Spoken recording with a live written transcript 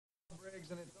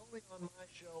and it's only on my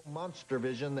show,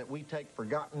 Monstervision, that we take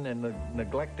forgotten and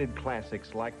neglected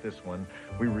classics like this one.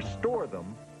 We restore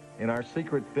them in our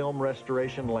secret film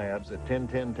restoration labs at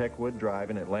 1010 Techwood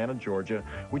Drive in Atlanta, Georgia.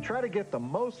 We try to get the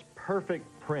most perfect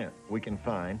print we can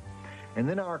find, and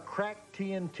then our crack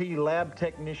TNT lab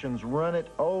technicians run it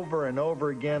over and over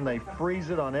again. They freeze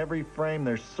it on every frame.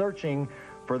 They're searching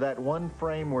for that one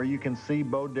frame where you can see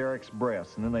Bo Derek's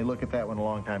breasts, and then they look at that one a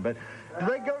long time. But do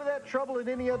they go to that trouble at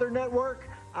any other network?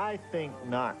 I think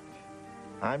not.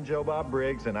 I'm Joe Bob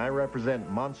Briggs, and I represent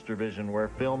Monstervision, where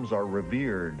films are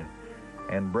revered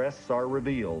and breasts are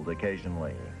revealed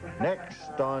occasionally.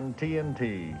 Next on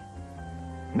TNT.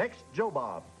 Next, Joe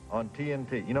Bob on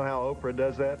TNT. You know how Oprah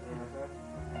does that?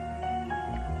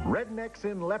 Rednecks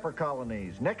in leper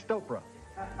colonies. Next, Oprah.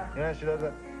 You know how she does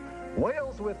that?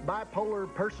 Whales with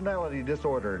bipolar personality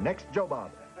disorder. Next, Joe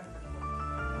Bob.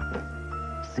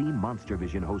 See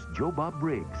Monstervision host Joe Bob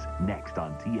Briggs next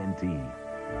on TNT.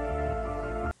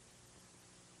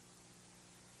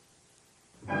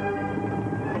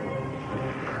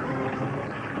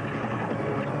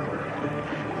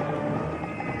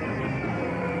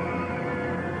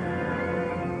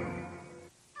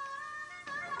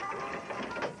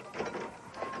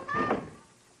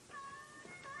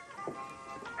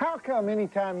 How come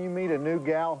anytime you meet a new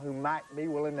gal who might be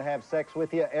willing to have sex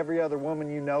with you, every other woman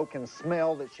you know can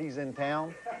smell that she's in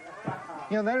town?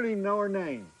 You know, they don't even know her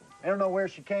name. They don't know where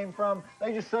she came from.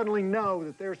 They just suddenly know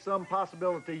that there's some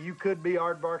possibility you could be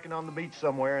aardvarking on the beach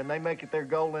somewhere, and they make it their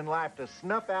goal in life to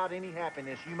snuff out any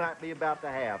happiness you might be about to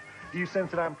have. Do you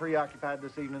sense that I'm preoccupied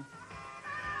this evening?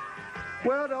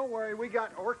 Well, don't worry. We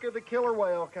got Orca the killer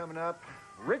whale coming up.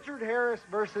 Richard Harris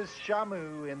versus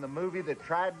Shamu in the movie that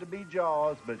tried to be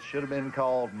Jaws but should have been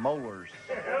called Molars.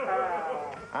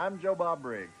 I'm Joe Bob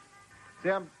Briggs. See,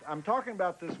 I'm talking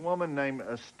about this woman named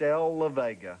Estelle La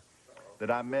Vega that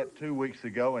I met 2 weeks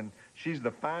ago, and she's the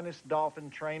finest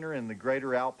dolphin trainer in the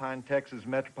greater Alpine, Texas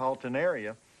metropolitan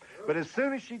area. But as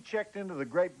soon as she checked into the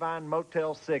Grapevine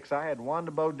Motel 6, I had Wanda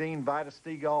Bodine, Vita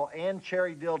Stegall, and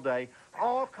Cherry Dilday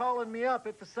all calling me up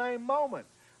at the same moment.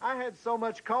 I had so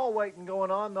much call waiting going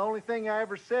on, the only thing I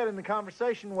ever said in the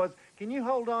conversation was, "Can you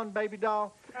hold on, baby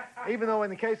doll?" Even though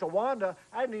in the case of Wanda,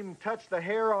 I hadn't even touched the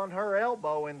hair on her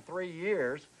elbow in 3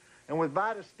 years. And with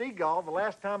Vita Stegall, the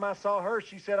last time I saw her,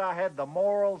 she said I had the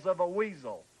morals of a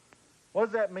weasel. What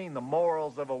does that mean, the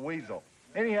morals of a weasel?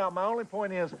 Anyhow, my only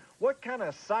point is, what kind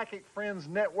of psychic friends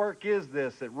network is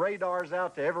this that radars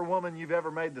out to every woman you've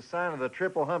ever made the sign of the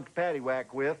triple-humped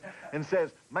paddywhack with and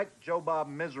says, "Make Joe Bob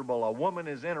miserable. A woman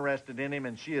is interested in him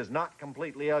and she is not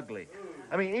completely ugly."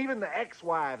 I mean, even the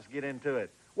ex-wives get into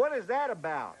it. What is that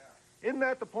about? Isn't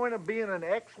that the point of being an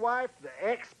ex-wife, the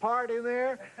ex part in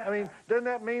there? I mean, doesn't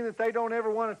that mean that they don't ever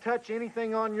want to touch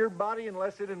anything on your body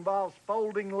unless it involves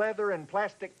folding leather and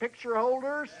plastic picture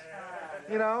holders?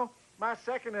 You know? My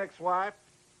second ex-wife,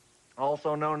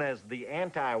 also known as the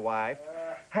anti-wife,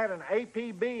 had an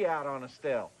APB out on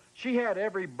Estelle. She had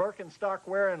every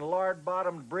Birkenstock-wearing,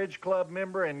 lard-bottomed bridge club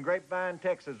member in Grapevine,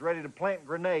 Texas, ready to plant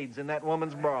grenades in that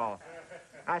woman's bra.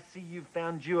 "I see you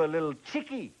found you a little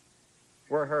chickie,"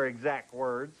 were her exact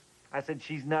words. I said,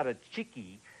 "She's not a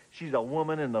chickie. She's a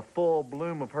woman in the full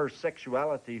bloom of her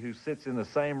sexuality who sits in the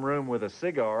same room with a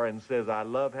cigar and says, 'I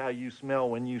love how you smell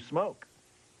when you smoke.'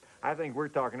 I think we're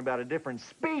talking about a different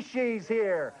species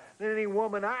here than any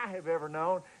woman I have ever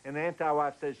known." And the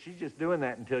anti-wife says, "She's just doing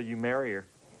that until you marry her."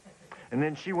 And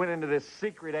then she went into this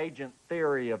secret agent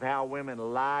theory of how women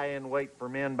lie in wait for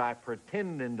men by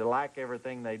pretending to like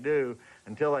everything they do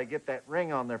until they get that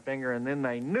ring on their finger and then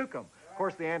they nuke them. Of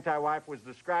course, the anti-wife was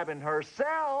describing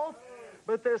herself,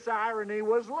 but this irony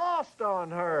was lost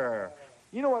on her.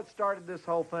 You know what started this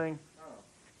whole thing?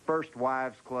 First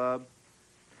Wives Club.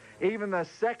 Even the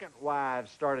second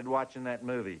wives started watching that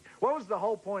movie. What was the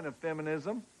whole point of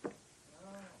feminism?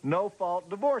 No-fault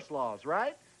divorce laws,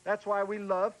 right? That's why we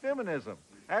love feminism.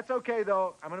 That's okay,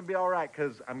 though. I'm going to be all right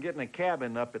because I'm getting a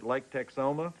cabin up at Lake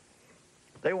Texoma.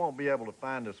 They won't be able to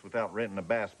find us without renting a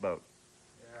bass boat.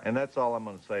 And that's all I'm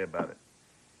going to say about it.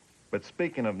 But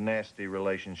speaking of nasty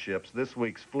relationships, this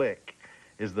week's flick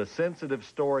is the sensitive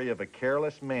story of a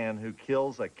careless man who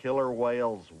kills a killer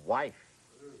whale's wife.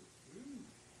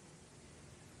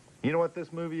 You know what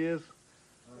this movie is?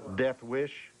 Death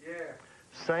Wish. Yeah.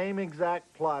 Same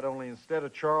exact plot, only instead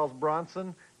of Charles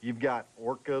Bronson, you've got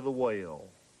Orca the whale.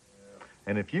 Yeah.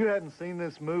 And if you hadn't seen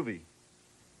this movie,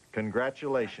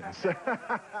 congratulations.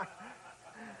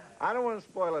 I don't want to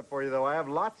spoil it for you, though. I have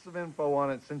lots of info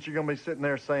on it since you're going to be sitting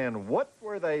there saying, "What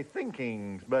were they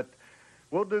thinking?" But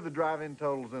we'll do the drive-in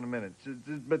totals in a minute.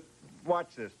 But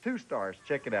watch this. 2 stars.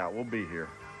 Check it out. We'll be here.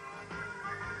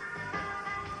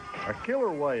 A killer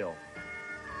whale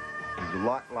is a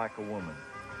lot like a woman.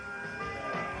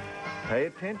 Pay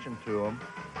attention to them,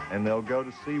 and they'll go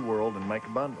to SeaWorld and make a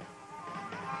bundle.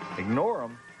 Ignore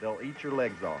them, they'll eat your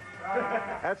legs off.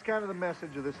 That's kind of the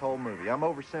message of this whole movie. I'm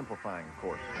oversimplifying, of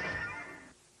course.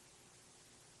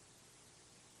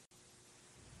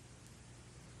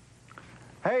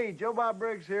 Hey, Joe Bob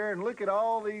Briggs here, and look at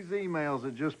all these emails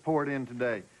that just poured in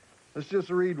today. Let's just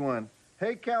read one.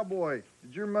 Hey, cowboy,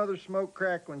 did your mother smoke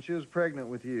crack when she was pregnant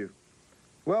with you?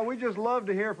 Well, we just love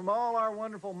to hear from all our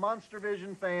wonderful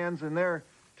Monstervision fans, and there are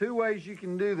two ways you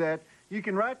can do that. You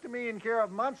can write to me in care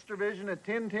of Monstervision at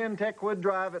 1010 Techwood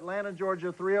Drive, Atlanta,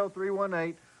 Georgia,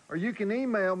 30318, or you can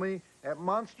email me at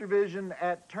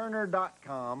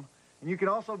monstervision@turner.com. And you can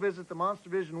also visit the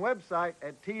Monstervision website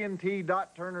at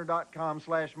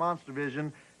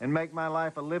tnt.turner.com/monstervision and make my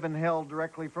life a living hell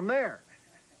directly from there.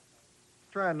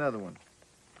 Try another one.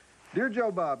 Dear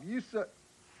Joe Bob, a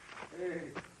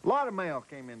lot of mail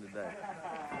came in today.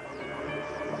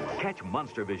 Catch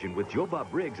Monstervision with Joe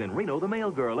Bob Briggs and Reno the Mail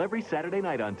Girl every Saturday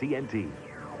night on TNT.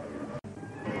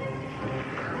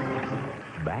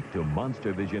 Back to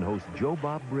Monstervision host Joe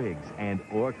Bob Briggs and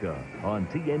Orca on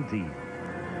TNT.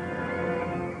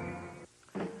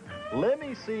 Let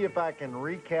me see if I can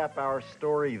recap our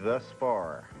story thus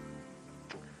far.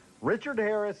 Richard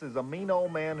Harris is a mean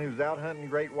old man who's out hunting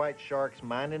great white sharks,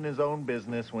 minding his own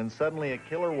business, when suddenly a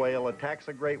killer whale attacks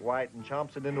a great white and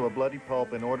chomps it into a bloody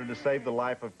pulp in order to save the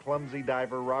life of clumsy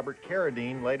diver Robert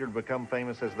Carradine, later to become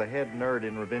famous as the head nerd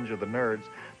in Revenge of the Nerds.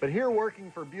 But here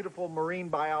working for beautiful marine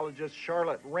biologist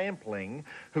Charlotte Rampling,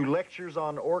 who lectures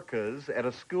on orcas at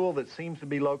a school that seems to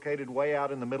be located way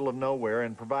out in the middle of nowhere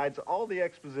and provides all the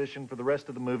exposition for the rest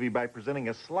of the movie by presenting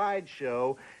a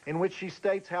slideshow in which she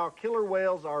states how killer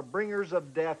whales are bringers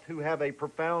of death who have a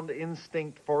profound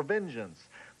instinct for vengeance.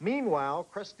 Meanwhile,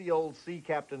 crusty old sea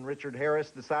captain Richard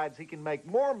Harris decides he can make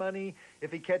more money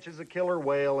if he catches a killer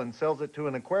whale and sells it to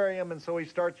an aquarium, and so he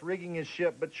starts rigging his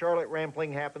ship, but Charlotte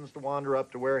Rampling happens to wander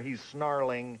up to where he's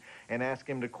snarling and ask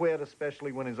him to quit,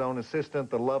 especially when his own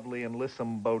assistant, the lovely and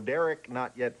lissom Bo Derek,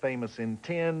 not yet famous in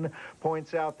 10,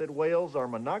 points out that whales are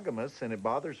monogamous, and it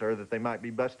bothers her that they might be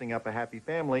busting up a happy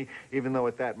family, even though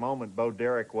at that moment Bo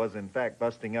Derek was in fact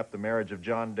busting up the marriage of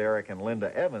John Derek and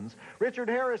Linda Evans. Richard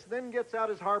Harris then gets out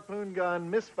his harpoon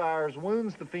gun, misfires,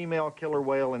 wounds the female killer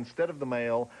whale instead of the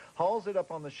male, hauls it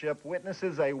up on the ship,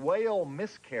 witnesses a whale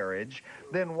miscarriage,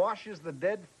 then washes the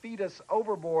dead fetus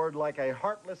overboard like a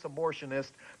heartless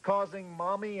abortionist, causing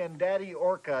Mommy and Daddy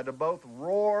Orca to both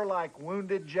roar like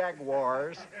wounded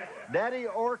jaguars. Daddy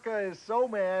Orca is so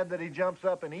mad that he jumps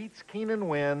up and eats Keenan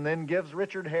Wynn, then gives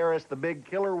Richard Harris the big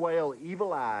killer whale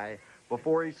evil eye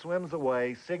before he swims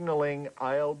away, signaling,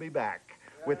 "I'll be back,"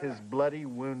 with his bloody,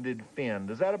 wounded fin.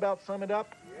 Does that about sum it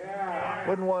up? Yeah.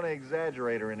 Wouldn't want to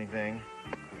exaggerate or anything.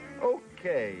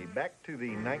 Okay, back to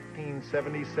the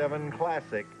 1977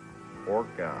 classic,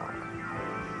 Orca.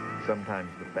 Sometimes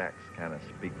the facts kind of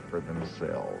speak for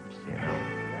themselves, you know.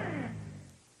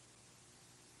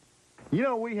 You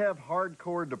know, we have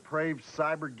hardcore, depraved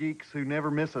cyber geeks who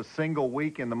never miss a single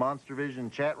week in the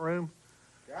Monstervision chat room.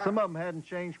 Some of them hadn't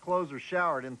changed clothes or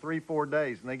showered in 3-4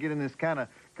 days, and they get in this kind of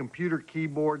computer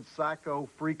keyboard psycho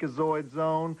freakazoid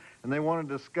zone, and they want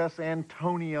to discuss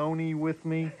Antonioni with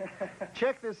me.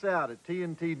 Check this out at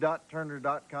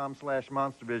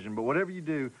tnt.turner.com/monstervision. But whatever you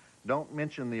do, don't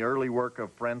mention the early work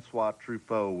of Francois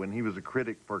Truffaut when he was a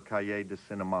critic for Cahiers de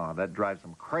Cinema. That drives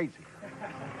them crazy.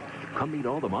 Come meet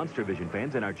all the Monstervision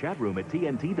fans in our chat room at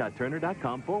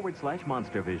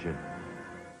tnt.turner.com/monstervision.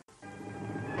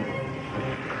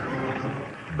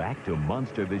 Back to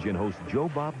Monstervision host Joe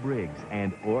Bob Briggs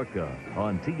and Orca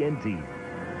on TNT.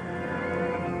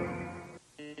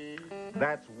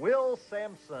 That's Will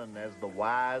Sampson as the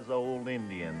wise old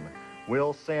Indian.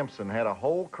 Will Sampson had a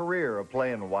whole career of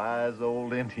playing wise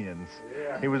old Indians.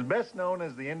 Yeah. He was best known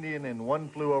as the Indian in One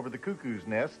Flew Over the Cuckoo's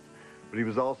Nest, but he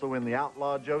was also in The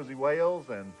Outlaw Josie Wales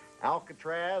and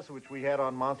Alcatraz, which we had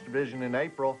on Monstervision in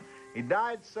April. He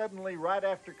died suddenly right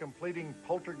after completing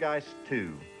Poltergeist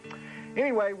 2.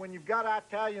 Anyway, when you've got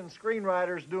Italian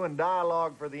screenwriters doing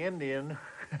dialogue for the Indian,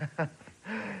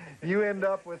 you end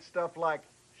up with stuff like,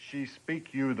 "She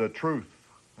speak you the truth."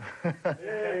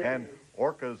 And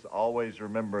orcas always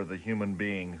remember the human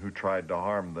being who tried to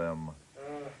harm them.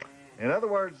 In other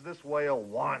words, this whale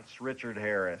wants Richard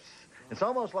Harris. It's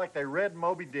almost like they read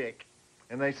Moby Dick,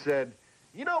 and they said,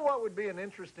 you know what would be an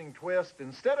interesting twist?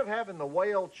 Instead of having the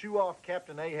whale chew off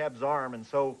Captain Ahab's arm, and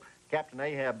so Captain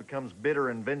Ahab becomes bitter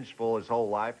and vengeful his whole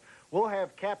life, we'll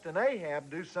have Captain Ahab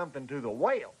do something to the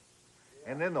whale.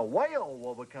 And then the whale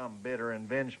will become bitter and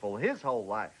vengeful his whole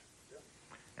life.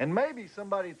 And maybe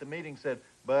somebody at the meeting said,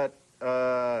 but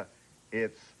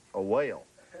it's a whale.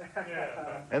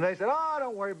 And they said, oh,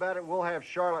 don't worry about it. We'll have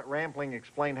Charlotte Rampling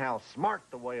explain how smart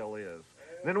the whale is.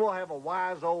 Then we'll have a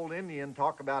wise old Indian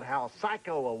talk about how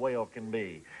psycho a whale can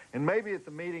be. And maybe at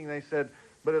the meeting they said,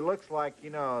 but it looks like, you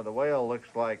know, the whale looks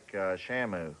like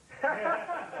Shamu.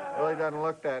 Really doesn't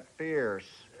look that fierce.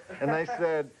 And they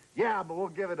said, yeah, but we'll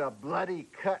give it a bloody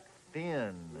cut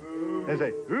fin. They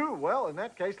say, ooh, well, in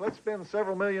that case, let's spend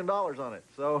several $1 million on it.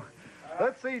 So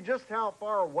let's see just how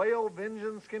far whale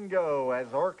vengeance can go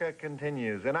as Orca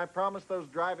continues. And I promised those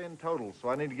drive-in totals, so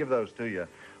I need to give those to you.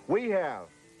 We have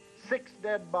 6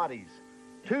 dead bodies,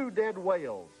 2 dead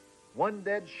whales, 1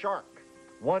 dead shark,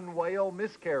 1 whale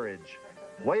miscarriage,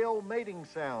 whale mating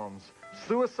sounds,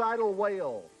 suicidal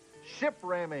whale, ship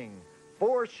ramming,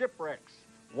 4 shipwrecks,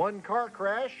 1 car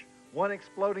crash, 1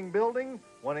 exploding building,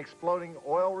 1 exploding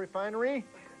oil refinery,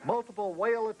 multiple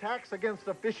whale attacks against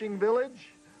a fishing village,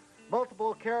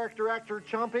 multiple character actor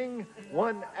chomping,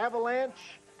 1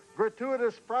 avalanche,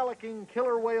 gratuitous frolicking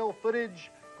killer whale footage,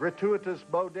 gratuitous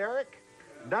Bo Derek,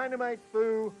 dynamite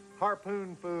foo,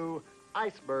 harpoon foo,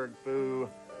 iceberg foo,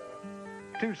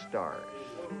 2 stars.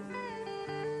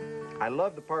 I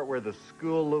love the part where the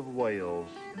school of whales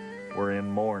were in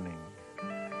mourning.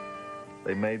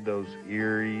 They made those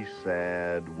eerie,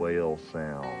 sad whale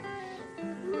sounds.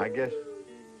 I guess,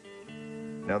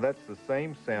 now that's the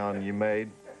same sound you made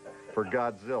for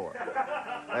Godzilla.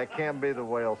 That can't be the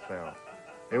whale sound.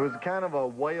 It was kind of a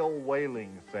whale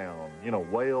wailing sound. You know,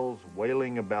 whales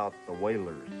wailing about the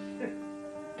whalers.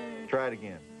 Try it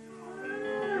again.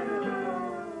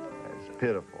 That's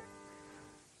pitiful.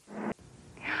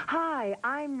 Hi,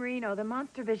 I'm Reno, the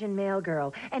Monstervision mail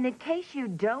girl. And in case you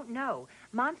don't know,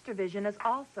 Monstervision is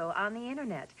also on the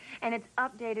internet, and it's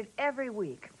updated every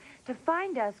week. To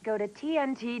find us, go to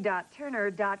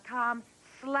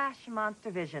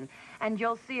tnt.turner.com/Monstervision, and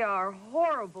you'll see our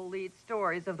horrible lead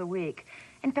stories of the week.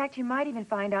 In fact, you might even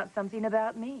find out something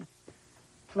about me.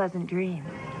 Pleasant dreams.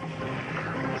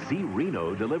 See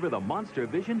Reno deliver the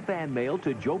Monstervision fan mail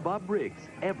to Joe Bob Briggs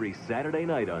every Saturday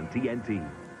night on TNT.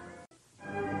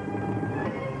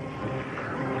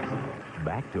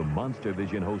 Back to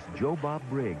Monstervision host Joe Bob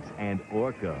Briggs and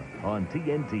Orca on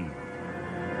TNT.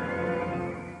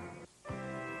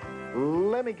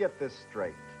 Let me get this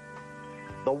straight.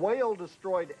 The whale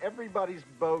destroyed everybody's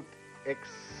boat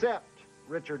except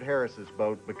Richard Harris's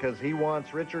boat because he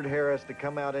wants Richard Harris to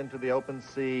come out into the open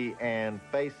sea and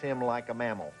face him like a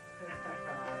mammal.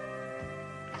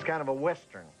 It's kind of a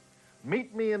Western.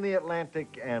 Meet me in the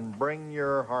Atlantic and bring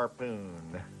your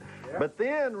harpoon. Yep. But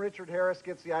then Richard Harris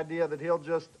gets the idea that he'll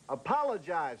just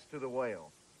apologize to the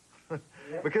whale. Yep.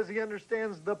 Because he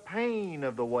understands the pain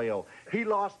of the whale. He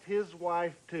lost his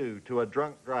wife, too, to a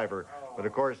drunk driver. Oh. But,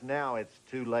 of course, now it's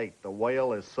too late. The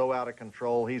whale is so out of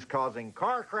control, he's causing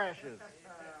car crashes.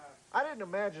 I didn't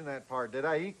imagine that part, did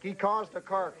I? He caused a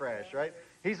car crash, right?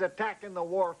 He's attacking the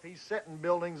wharf. He's setting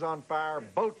buildings on fire.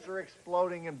 Boats are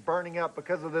exploding and burning up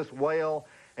because of this whale.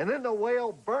 And then the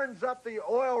whale burns up the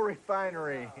oil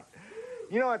refinery.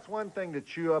 You know, it's one thing to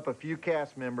chew up a few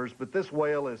cast members, but this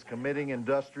whale is committing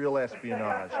industrial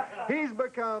espionage. He's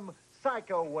become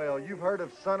Psycho Whale. You've heard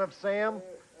of Son of Sam?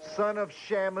 Son of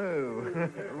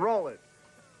Shamu. Roll it.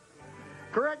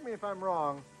 Correct me if I'm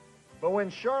wrong, but when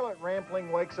Charlotte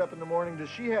Rampling wakes up in the morning, does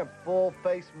she have full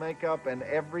face makeup and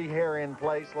every hair in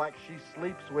place like she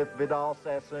sleeps with Vidal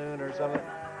Sassoon or something?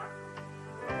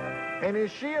 And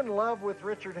is she in love with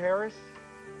Richard Harris?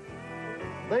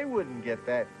 They wouldn't get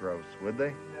that gross, would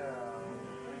they? No.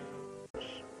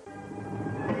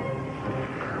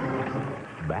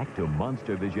 Back to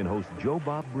Monstervision host Joe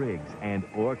Bob Briggs and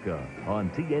Orca on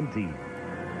TNT.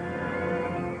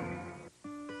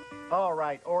 All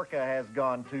right, Orca has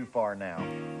gone too far now.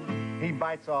 He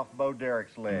bites off Bo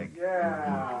Derek's leg.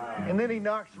 Yeah. And then he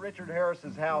knocks Richard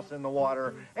Harris's house in the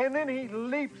water, and then he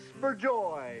leaps for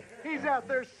joy. He's out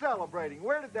there celebrating.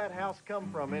 Where did that house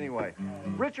come from anyway?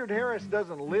 Richard Harris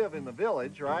doesn't live in the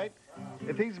village, right?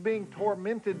 If he's being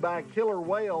tormented by a killer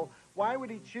whale, why would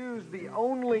he choose the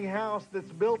only house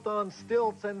that's built on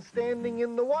stilts and standing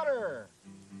in the water?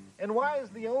 And why is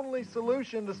the only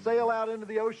solution to sail out into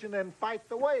the ocean and fight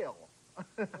the whale?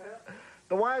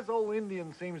 The wise old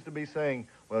Indian seems to be saying,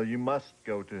 well, you must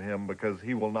go to him because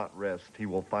he will not rest. He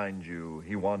will find you.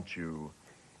 He wants you.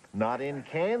 Not in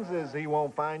Kansas he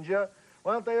won't find you.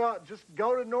 Why don't they just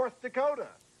go to North Dakota?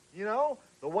 You know,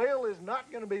 the whale is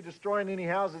not going to be destroying any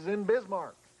houses in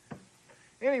Bismarck.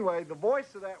 Anyway, the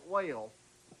voice of that whale,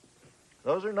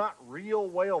 those are not real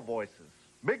whale voices.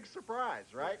 Big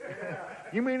surprise, right?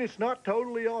 You mean it's not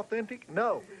totally authentic?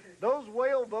 No. Those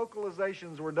whale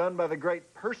vocalizations were done by the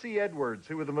great Percy Edwards,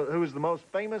 who was the most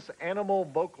famous animal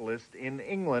vocalist in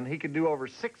England. He could do over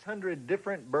 600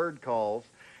 different bird calls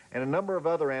and a number of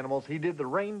other animals. He did the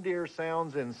reindeer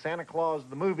sounds in Santa Claus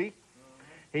the movie.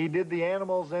 He did the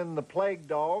animals in The Plague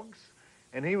Dogs,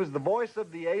 and he was the voice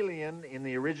of the alien in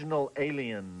the original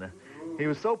Alien. He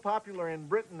was so popular in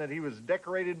Britain that he was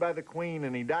decorated by the Queen,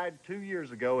 and he died 2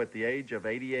 years ago at the age of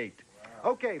 88.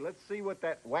 Okay, let's see what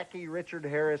that wacky Richard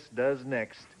Harris does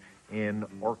next in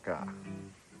Orca.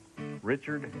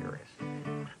 Richard Harris.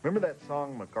 Remember that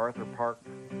song, MacArthur Park?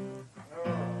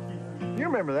 You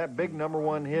remember that big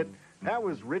 #1 hit? That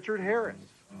was Richard Harris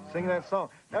singing that song.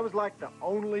 That was like the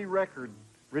only record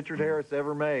Richard Harris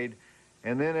ever made,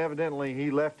 and then evidently he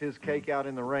left his cake out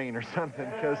in the rain or something,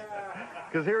 because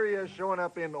here he is showing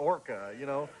up in Orca, you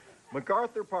know.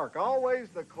 MacArthur Park, always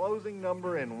the closing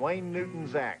number in Wayne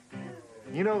Newton's act.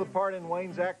 You know the part in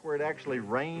Wayne's act where it actually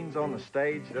rains on the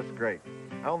stage? That's great.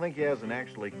 I don't think he has an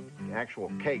actual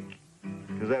cake,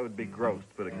 because that would be gross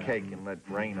to put a cake and let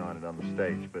rain on it on the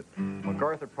stage. But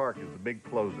MacArthur Park is the big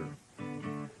closer.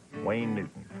 Wayne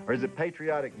Newton. Or is it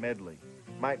Patriotic Medley?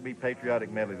 Might be Patriotic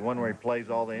Medley, the one where he plays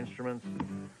all the instruments.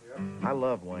 I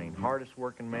love Wayne, hardest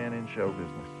working man in show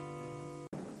business.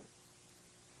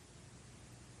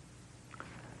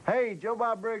 Hey, Joe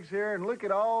Bob Briggs here, and look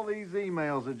at all these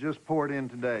emails that just poured in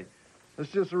today.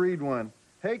 Let's just read one.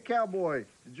 Hey, cowboy,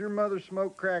 did your mother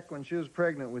smoke crack when she was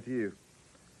pregnant with you?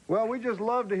 Well, we just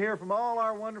love to hear from all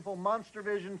our wonderful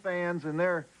Monstervision fans, and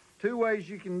there are 2 ways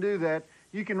you can do that.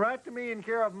 You can write to me in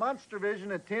care of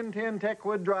Monstervision at 1010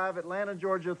 Techwood Drive, Atlanta,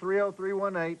 Georgia,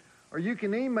 30318, or you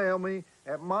can email me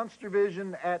at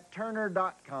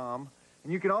monstervision@turner.com.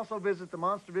 And you can also visit the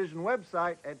Monstervision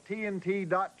website at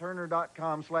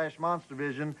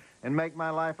tnt.turner.com/monstervision and make my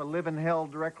life a living hell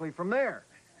directly from there.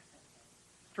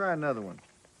 Let's try another one.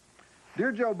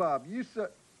 Dear Joe Bob, a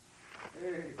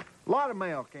lot of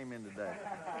mail came in today.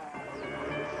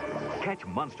 Catch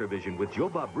Monstervision with Joe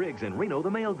Bob Briggs and Reno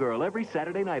the Mail Girl every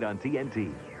Saturday night on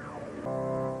TNT.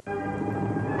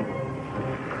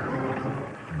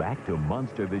 Back to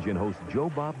Monstervision host Joe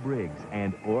Bob Briggs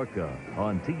and Orca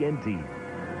on TNT.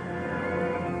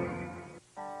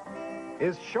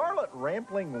 Is Charlotte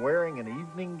Rampling wearing an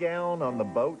evening gown on the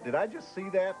boat? Did I just see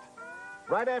that?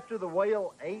 Right after the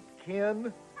whale ate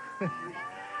Ken?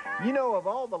 You know, of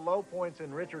all the low points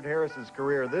in Richard Harris's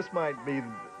career, this might be...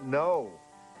 No,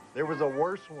 there was a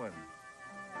worse one.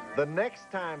 The next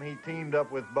time he teamed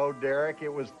up with Bo Derek,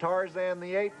 it was Tarzan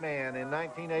the Ape Man in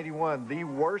 1981, the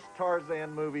worst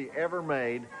Tarzan movie ever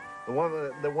made, the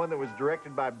one that was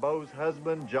directed by Bo's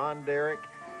husband, John Derek,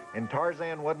 and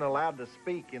Tarzan wasn't allowed to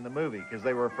speak in the movie because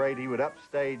they were afraid he would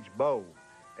upstage Bo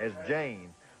as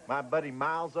Jane. My buddy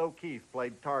Miles O'Keefe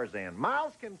played Tarzan.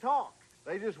 Miles can talk.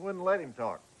 They just wouldn't let him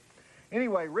talk.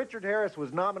 Anyway, Richard Harris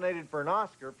was nominated for an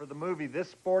Oscar for the movie This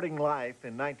Sporting Life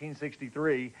in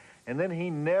 1963, and then he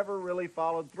never really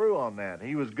followed through on that.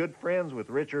 He was good friends with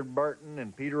Richard Burton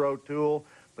and Peter O'Toole,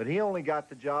 but he only got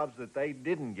the jobs that they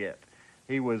didn't get.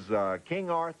 He was King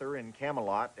Arthur in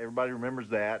Camelot. Everybody remembers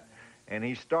that. And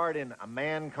he starred in A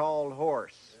Man Called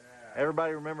Horse.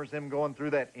 Everybody remembers him going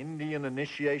through that Indian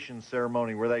initiation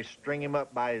ceremony where they string him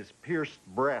up by his pierced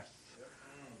breasts.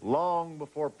 Long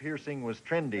before piercing was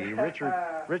trendy,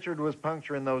 Richard was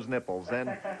puncturing those nipples. And,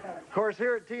 of course,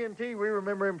 here at TNT, we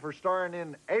remember him for starring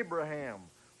in Abraham,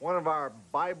 one of our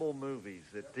Bible movies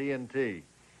at TNT.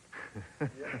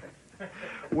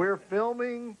 We're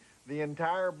filming the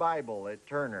entire Bible at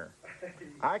Turner.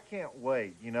 I can't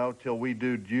wait, you know, till we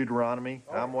do Deuteronomy.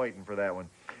 I'm waiting for that one.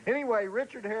 Anyway,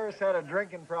 Richard Harris had a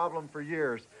drinking problem for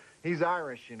years. He's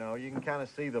Irish, you know. You can kind of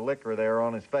see the liquor there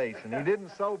on his face. And he didn't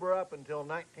sober up until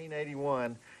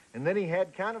 1981. And then he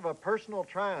had kind of a personal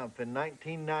triumph in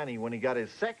 1990 when he got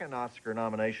his second Oscar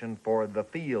nomination for The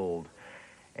Field.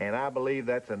 And I believe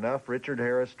that's enough Richard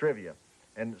Harris trivia.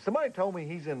 And somebody told me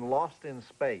he's in Lost in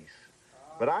Space.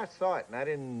 But I saw it and I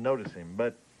didn't notice him.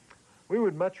 But we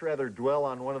would much rather dwell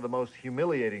on one of the most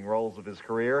humiliating roles of his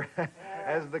career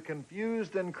as the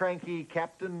confused and cranky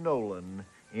Captain Nolan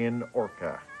in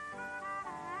Orca.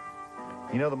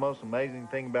 You know the most amazing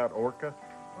thing about Orca?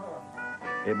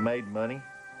 It made money.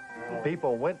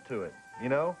 People went to it, you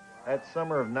know? That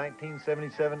summer of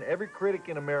 1977, every critic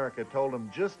in America told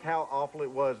them just how awful it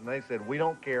was, and they said, we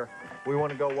don't care. We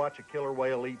want to go watch a killer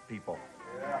whale eat people.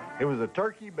 It was a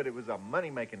turkey, but it was a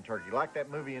money-making turkey. Like that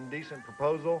movie Indecent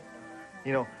Proposal.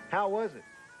 You know, how was it?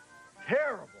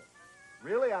 Terrible.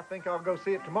 Really? I think I'll go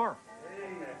see it tomorrow.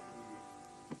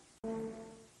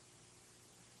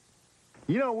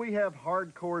 You know, we have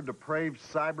hardcore, depraved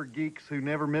cyber geeks who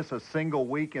never miss a single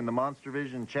week in the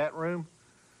Monstervision chat room.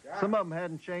 Some of them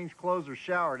hadn't changed clothes or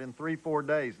showered in 3-4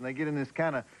 days, and they get in this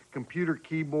kind of computer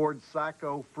keyboard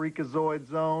psycho freakazoid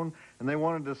zone, and they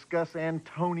want to discuss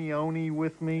Antonioni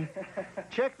with me.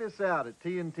 Check this out at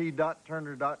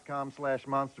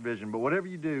tnt.turner.com/Monstervision. But whatever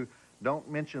you do,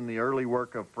 don't mention the early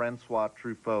work of Francois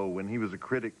Truffaut when he was a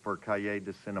critic for Cahiers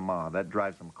de Cinema. That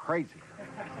drives them crazy.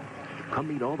 Come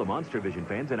meet all the Monstervision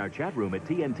fans in our chat room at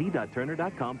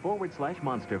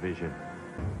tnt.turner.com/Monstervision.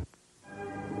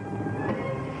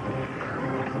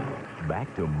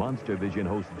 Back to Monstervision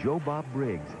host Joe Bob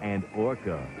Briggs and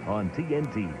Orca on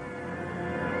TNT.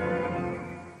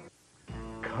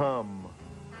 Come,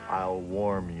 I'll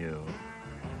warm you.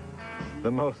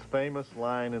 The most famous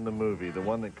line in the movie, the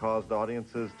one that caused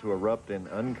audiences to erupt in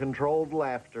uncontrolled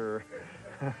laughter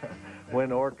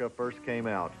when Orca first came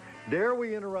out. Dare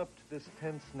we interrupt this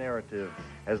tense narrative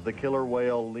as the killer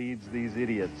whale leads these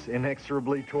idiots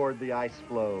inexorably toward the ice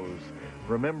floes.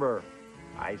 Remember,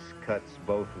 ice cuts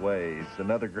both ways.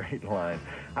 Another great line.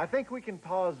 I think we can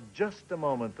pause just a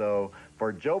moment, though,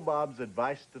 for Joe Bob's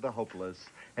advice to the hopeless.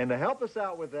 And to help us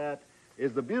out with that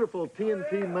is the beautiful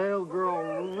TNT mail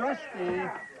girl, Rusty.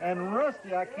 And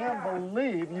Rusty, I can't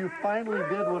believe you finally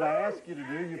did what I asked you to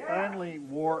do. You finally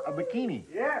wore a bikini.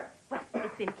 Yeah. Well,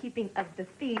 it's in keeping of the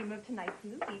theme of tonight's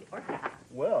movie, Orca.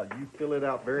 Well, you fill it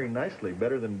out very nicely.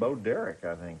 Better than Bo Derek,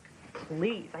 I think.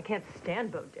 Please, I can't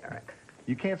stand Bo Derek.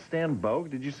 You can't stand Bo?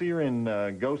 Did you see her in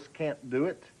Ghosts Can't Do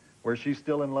It, where she's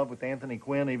still in love with Anthony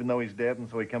Quinn, even though he's dead, and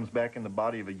so he comes back in the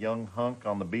body of a young hunk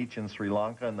on the beach in Sri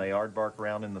Lanka, and they aardvark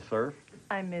around in the surf?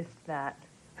 I missed that.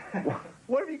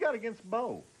 What have you got against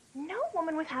Bo? No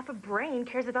woman with half a brain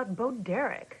cares about Bo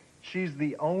Derek. She's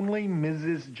the only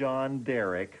Mrs. John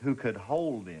Derek who could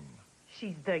hold him.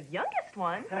 She's the youngest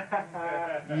one.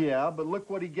 Yeah, but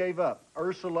look what he gave up.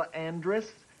 Ursula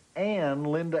Andress and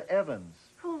Linda Evans.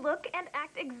 Who look and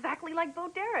act exactly like Bo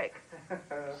Derek.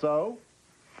 So?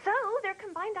 So, their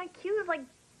combined IQ is like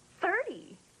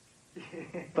 30.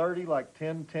 30, like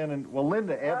 10, 10, and... Well,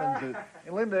 Linda Evans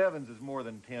is more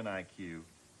than 10 IQ.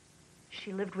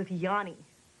 She lived with Yanni.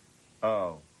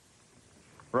 Oh.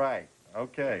 Right.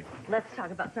 Okay. Let's talk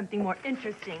about something more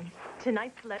interesting.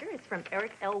 Tonight's letter is from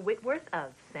Eric L. Whitworth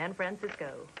of San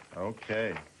Francisco.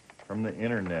 Okay. From the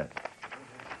internet.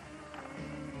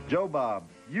 Joe Bob,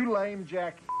 you lame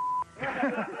jack.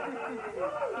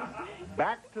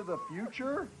 Back to the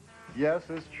Future? Yes,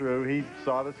 it's true. He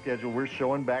saw the schedule. We're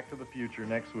showing Back to the Future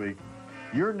next week.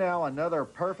 You're now another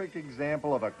perfect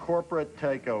example of a corporate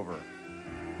takeover.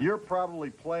 You're probably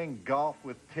playing golf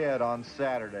with Ted on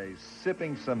Saturdays,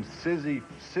 sipping some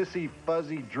sissy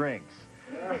fuzzy drinks,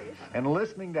 and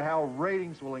listening to how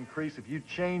ratings will increase if you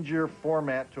change your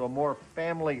format to a more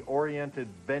family-oriented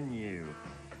venue.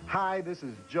 Hi, this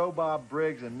is Joe Bob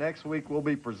Briggs, and next week we'll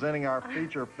be presenting our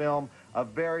feature film, A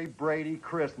Very Brady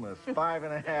Christmas,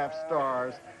 5.5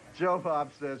 stars. Joe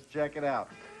Bob says, check it out.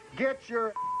 Get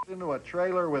your into a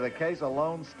trailer with a case of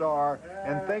Lone Star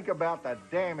and think about the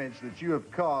damage that you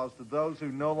have caused to those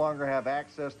who no longer have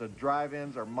access to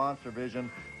drive-ins or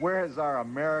Monstervision. Where is our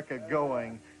America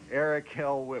going? Eric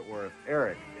L. Whitworth.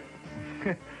 Eric,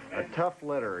 a tough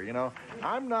letter, you know.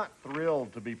 I'm not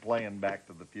thrilled to be playing Back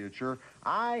to the Future.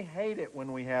 I hate it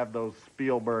when we have those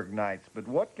Spielberg nights, but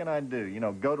what can I do? You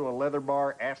know, go to a leather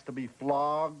bar, ask to be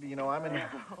flogged. You know, I'm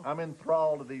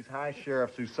enthralled to these high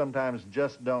sheriffs who sometimes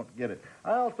just don't get it.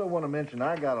 I also want to mention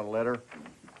I got a letter.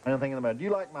 I'm thinking about, do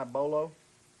you like my bolo?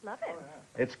 Love it.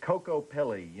 It's Coco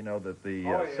Pelli, you know, the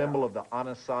symbol of the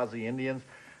Anasazi Indians.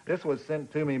 This was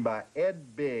sent to me by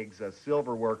Ed Biggs, a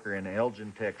silver worker in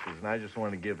Elgin, Texas, and I just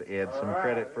wanted to give Ed some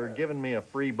credit for giving me a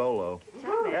free bolo.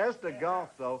 As to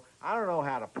golf, though, I don't know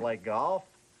how to play golf.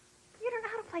 You don't know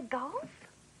how to play golf?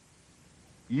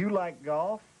 You like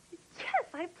golf? Yes,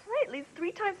 I play at least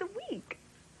 3 times a week.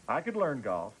 I could learn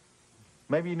golf.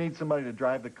 Maybe you need somebody to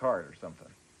drive the cart or something.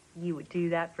 You would do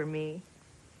that for me?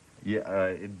 Yeah,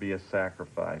 it'd be a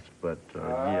sacrifice, but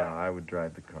yeah, I would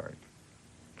drive the cart.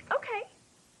 Okay.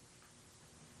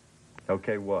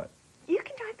 Okay, what? You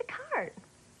can drive the cart.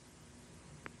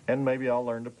 And maybe I'll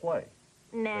learn to play.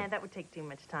 Nah, that would take too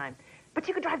much time. But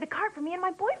you could drive the cart for me and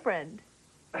my boyfriend.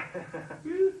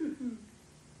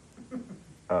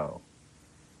 Oh.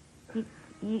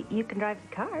 You can drive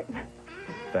the cart.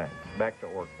 Thanks. Back to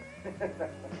Orca.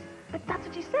 But that's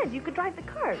what you said. You could drive the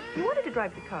cart. You wanted to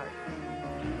drive the cart.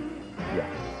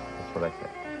 Yes, that's what I said.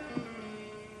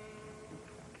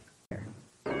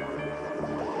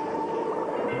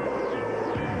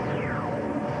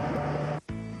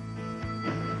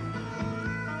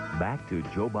 Back to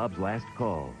Joe Bob's Last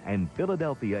Call and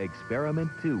Philadelphia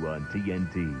Experiment 2 on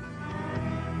TNT.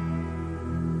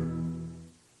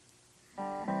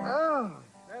 Oh,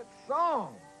 that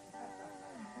song.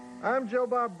 I'm Joe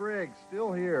Bob Briggs,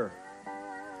 still here.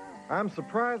 I'm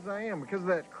surprised I am because of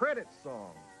that credit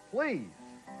song. Please.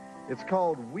 It's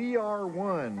called We Are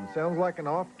One. Sounds like an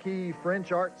off-key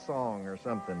French art song or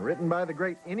something. Written by the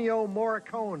great Ennio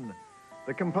Morricone,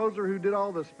 the composer who did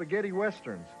all the spaghetti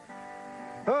westerns.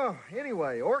 Oh,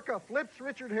 anyway, Orca flips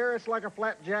Richard Harris like a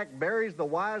flapjack, buries the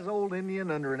wise old Indian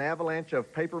under an avalanche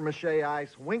of papier-mâché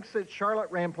ice, winks at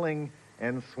Charlotte Rampling,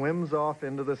 and swims off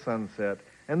into the sunset.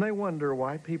 And they wonder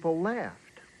why people laughed.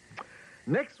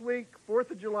 Next week, 4th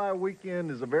of July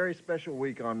weekend, is a very special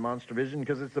week on Monstervision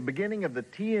because it's the beginning of the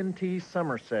TNT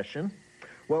summer session,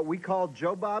 what we call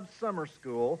Joe Bob's Summer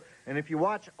School. And if you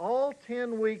watch all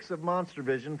 10 weeks of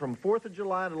Monstervision from 4th of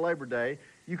July to Labor Day,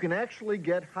 you can actually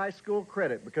get high school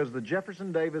credit because the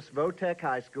Jefferson Davis Votech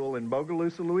High School in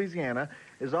Bogalusa, Louisiana,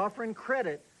 is offering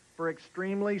credit for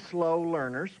extremely slow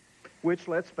learners, which,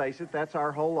 let's face it, that's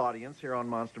our whole audience here on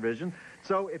Monstervision.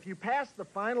 So if you pass the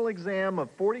final exam of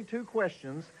 42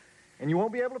 questions, and you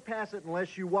won't be able to pass it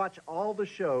unless you watch all the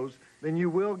shows, then you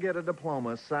will get a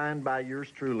diploma signed by yours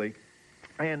truly.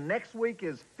 And next week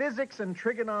is Physics and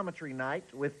Trigonometry Night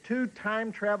with 2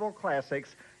 time travel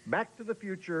classics, Back to the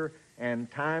Future and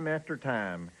Time After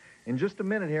Time. In just a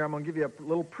minute here, I'm going to give you a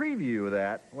little preview of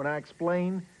that when I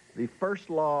explain the first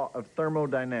law of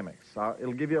thermodynamics.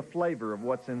 It'll give you a flavor of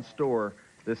what's in store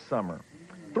this summer.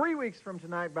 3 weeks from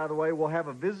tonight, by the way, we'll have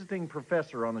a visiting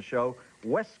professor on the show.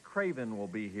 Wes Craven will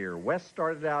be here. Wes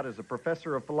started out as a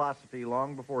professor of philosophy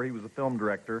long before he was a film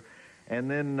director, and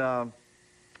then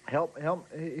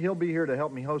he'll be here to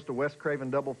help me host a Wes Craven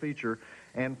double feature.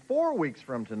 And 4 weeks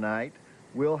from tonight,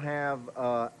 we'll have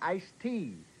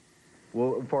Ice-T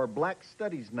for Black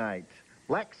Studies Night.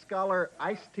 Black Scholar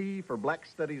Iced Tea for Black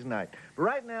Studies Night. But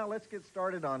right now, let's get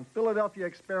started on Philadelphia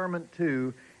Experiment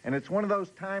 2, and it's one of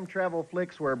those time travel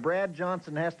flicks where Brad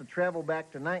Johnson has to travel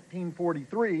back to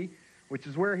 1943, which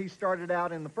is where he started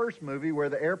out in the first movie, where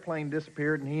the airplane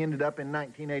disappeared and he ended up in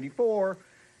 1984,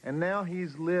 and now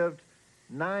he's lived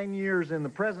 9 years in the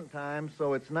present time,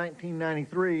 so it's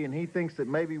 1993, and he thinks that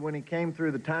maybe when he came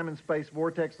through the time and space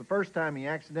vortex the first time, he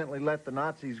accidentally let the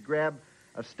Nazis grab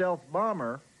a stealth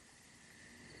bomber.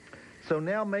 So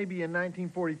now maybe in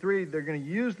 1943, they're going to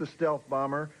use the stealth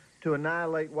bomber to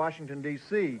annihilate Washington,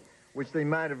 D.C., which they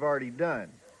might have already done,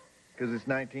 because it's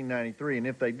 1993. And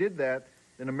if they did that,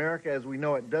 then America as we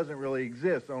know it doesn't really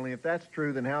exist. Only if that's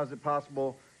true, then how is it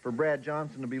possible for Brad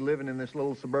Johnson to be living in this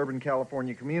little suburban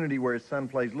California community where his son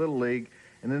plays Little League,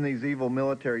 and then these evil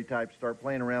military types start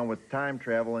playing around with time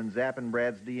travel and zapping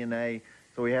Brad's DNA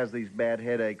so he has these bad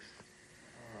headaches?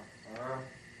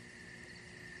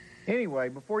 Anyway,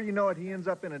 before you know it, he ends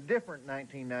up in a different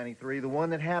 1993, the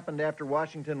one that happened after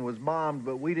Washington was bombed,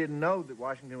 but we didn't know that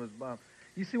Washington was bombed.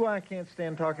 You see why I can't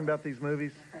stand talking about these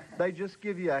movies? They just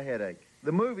give you a headache.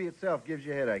 The movie itself gives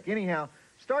you a headache. Anyhow,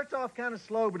 starts off kind of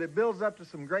slow, but it builds up to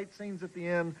some great scenes at the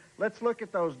end. Let's look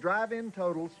at those drive-in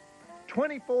totals.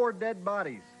 24 dead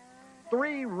bodies,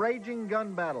 3 raging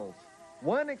gun battles,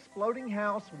 1 exploding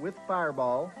house with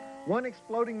fireball, 1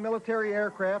 exploding military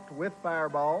aircraft with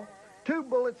fireball, 2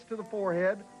 bullets to the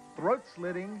forehead, throat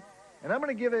slitting, and I'm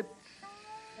going to give it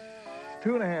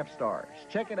 2.5 stars.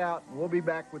 Check it out, and we'll be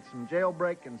back with some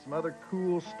Jailbreak and some other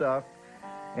cool stuff.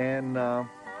 And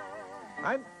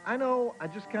I know I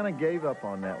just kind of gave up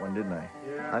on that one, didn't I?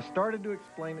 Yeah. I started to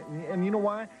explain it, and you know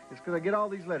why? It's because I get all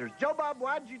these letters. Joe Bob,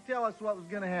 why'd you tell us what was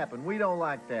going to happen? We don't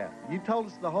like that. You told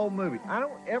us the whole movie. I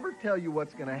don't ever tell you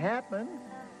what's going to happen.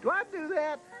 Do I do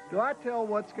that? Do I tell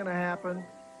what's going to happen?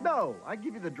 No, I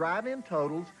give you the drive-in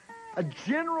totals, a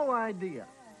general idea,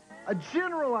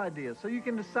 so you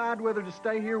can decide whether to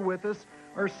stay here with us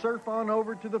or surf on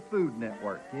over to the Food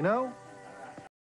Network, you know?